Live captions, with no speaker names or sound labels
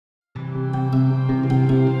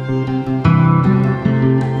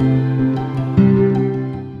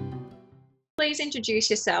please introduce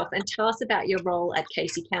yourself and tell us about your role at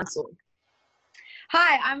Casey Council?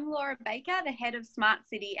 Hi, I'm Laura Baker, the Head of Smart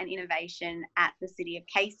City and Innovation at the City of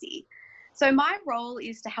Casey. So my role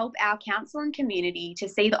is to help our council and community to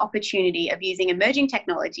see the opportunity of using emerging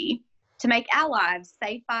technology to make our lives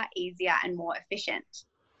safer, easier and more efficient.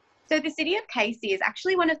 So the City of Casey is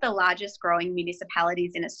actually one of the largest growing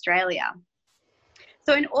municipalities in Australia.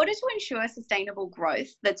 So in order to ensure sustainable growth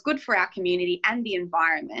that's good for our community and the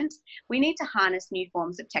environment, we need to harness new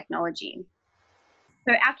forms of technology.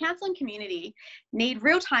 So our council and community need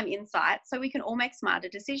real-time insights so we can all make smarter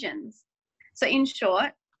decisions. So in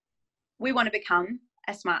short, we want to become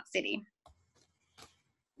a smart city.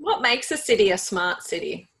 What makes a city a smart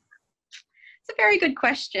city? It's a very good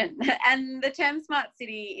question. And the term smart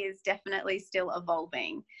city is definitely still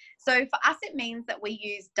evolving. So for us, it means that we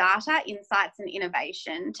use data, insights and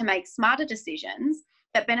innovation to make smarter decisions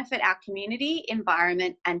that benefit our community,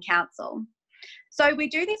 environment and council. So we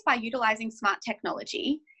do this by utilising smart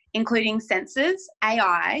technology, including sensors,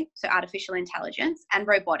 AI, so artificial intelligence, and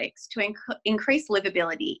robotics to increase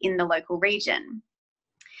livability in the local region.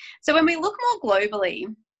 So when we look more globally,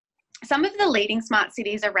 some of the leading smart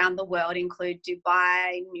cities around the world include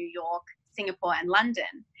Dubai, New York, Singapore, and London.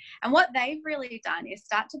 And what they've really done is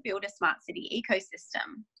start to build a smart city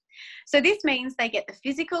ecosystem. So this means they get the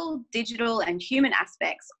physical, digital and human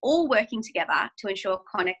aspects all working together to ensure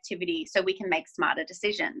connectivity so we can make smarter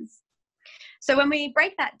decisions. So when we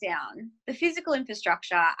break that down, the physical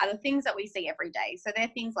infrastructure are the things that we see every day. So they're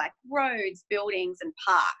things like roads, buildings and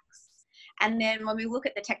parks. And then when we look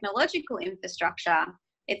at the technological infrastructure,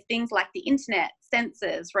 it's things like the internet,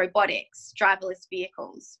 sensors, robotics, driverless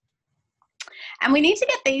vehicles. And we need to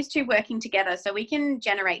get these two working together so we can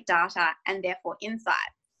generate data and therefore insights.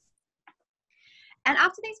 And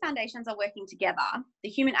after these foundations are working together, the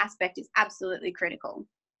human aspect is absolutely critical.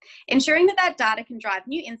 Ensuring that that data can drive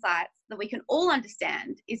new insights that we can all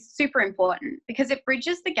understand is super important because it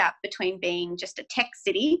bridges the gap between being just a tech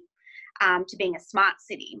city to being a smart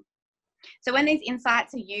city. So when these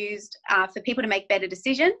insights are used for people to make better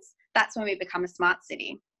decisions, that's when we become a smart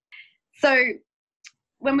city. So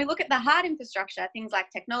when we look at the hard infrastructure, things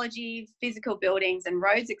like technology, physical buildings and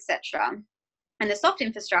roads, etc., and the soft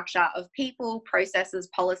infrastructure of people, processes,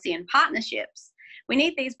 policy and partnerships, we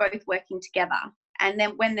need these both working together. And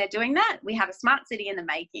then when they're doing that, we have a smart city in the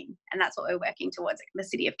making. And that's what we're working towards at the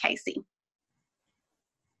City of Casey.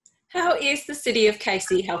 How is the City of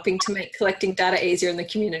Casey helping to make collecting data easier in the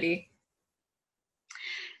community?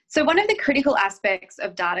 So one of the critical aspects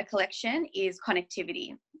of data collection is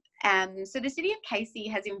connectivity. So the City of Casey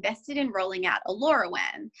has invested in rolling out a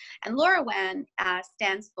LoRaWAN, and LoRaWAN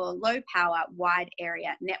stands for Low Power Wide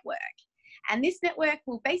Area Network. And this network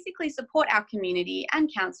will basically support our community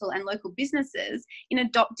and council and local businesses in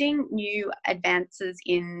adopting new advances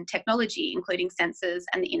in technology, including sensors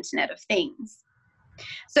and the Internet of Things.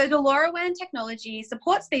 So the LoRaWAN technology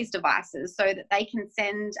supports these devices so that they can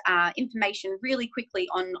send information really quickly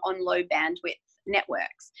on low bandwidth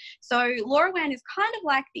networks. So LoRaWAN is kind of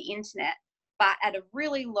like the internet, but at a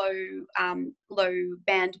really low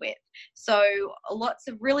bandwidth. So lots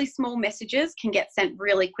of really small messages can get sent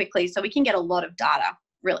really quickly, so we can get a lot of data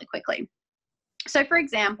really quickly. So for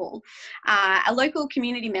example, a local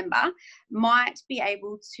community member might be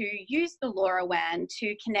able to use the LoRaWAN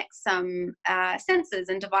to connect some sensors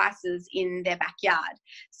and devices in their backyard.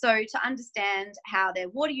 So to understand how their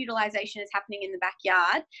water utilisation is happening in the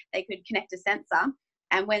backyard, they could connect a sensor.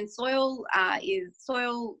 And when soil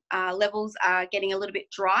levels are getting a little bit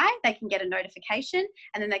dry, they can get a notification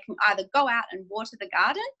and then they can either go out and water the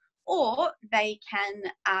garden, or they can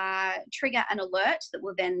trigger an alert that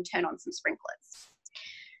will then turn on some sprinklers.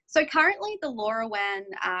 So currently the LoRaWAN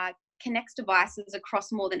connects devices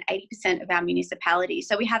across more than 80% of our municipality.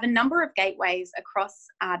 So we have a number of gateways across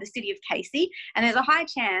the City of Casey, and there's a high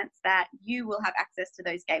chance that you will have access to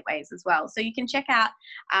those gateways as well. So you can check out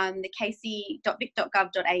the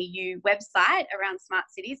casey.vic.gov.au website around smart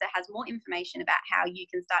cities that has more information about how you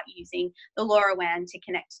can start using the LoRaWAN to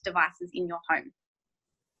connect devices in your home.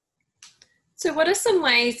 So what are some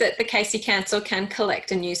ways that the Casey Council can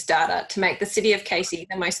collect and use data to make the City of Casey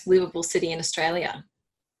the most livable city in Australia?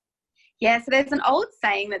 Yeah, so there's an old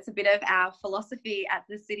saying that's a bit of our philosophy at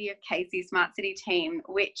the City of Casey Smart City team,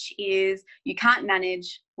 which is you can't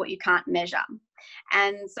manage what you can't measure.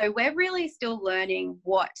 And so we're really still learning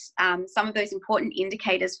what some of those important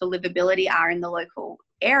indicators for livability are in the local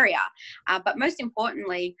area. But most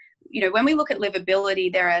importantly, you know, when we look at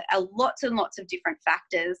livability, there are lots and lots of different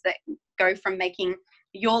factors that go from making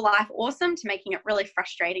your life awesome to making it really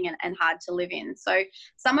frustrating and hard to live in. So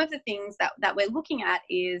some of the things that we're looking at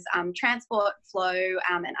is transport flow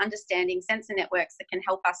and understanding sensor networks that can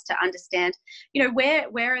help us to understand,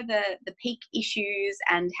 where are the peak issues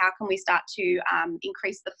and how can we start to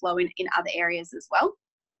increase the flow in other areas as well.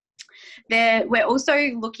 We're also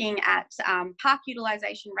looking at park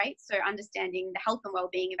utilisation rates, so understanding the health and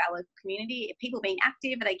well-being of our local community. Are people being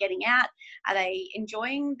active? Are they getting out? Are they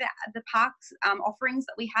enjoying the parks offerings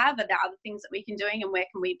that we have? Are there other things that we can doing, and where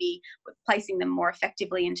can we be placing them more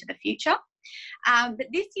effectively into the future? But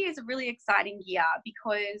this year is a really exciting year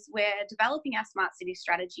because we're developing our smart city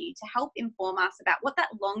strategy to help inform us about what that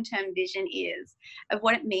long-term vision is of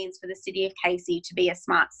what it means for the city of Casey to be a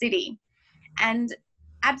smart city. And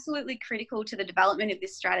absolutely critical to the development of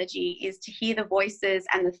this strategy is to hear the voices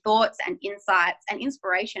and the thoughts and insights and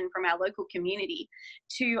inspiration from our local community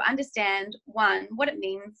to understand, one, what it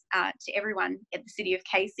means to everyone at the city of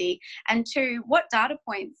Casey, and two, what data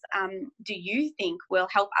points do you think will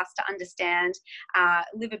help us to understand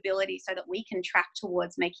livability so that we can track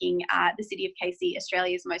towards making the city of Casey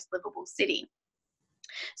Australia's most livable city.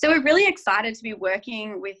 So we're really excited to be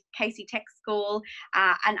working with Casey Tech School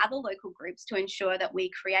and other local groups to ensure that we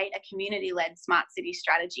create a community-led smart city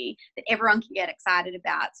strategy that everyone can get excited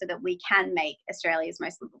about so that we can make Australia's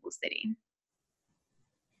most livable city.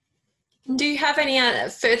 Do you have any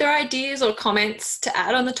further ideas or comments to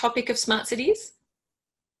add on the topic of smart cities?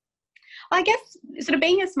 Well, I guess sort of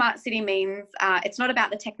being a smart city means it's not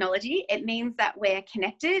about the technology. It means that we're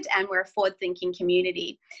connected and we're a forward-thinking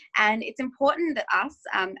community. And it's important that us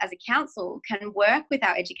as a council can work with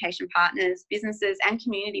our education partners, businesses and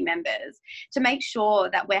community members to make sure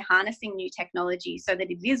that we're harnessing new technology so that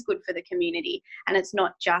it is good for the community and it's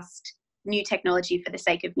not just new technology for the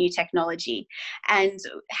sake of new technology. And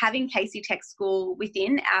having Casey Tech School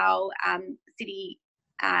within our city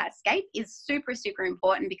scape is super, super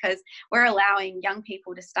important because we're allowing young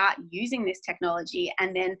people to start using this technology,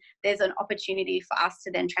 and then there's an opportunity for us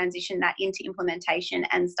to then transition that into implementation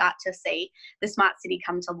and start to see the smart city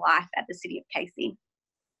come to life at the city of Casey.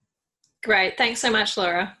 Great. Thanks so much,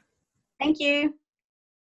 Laura. Thank you.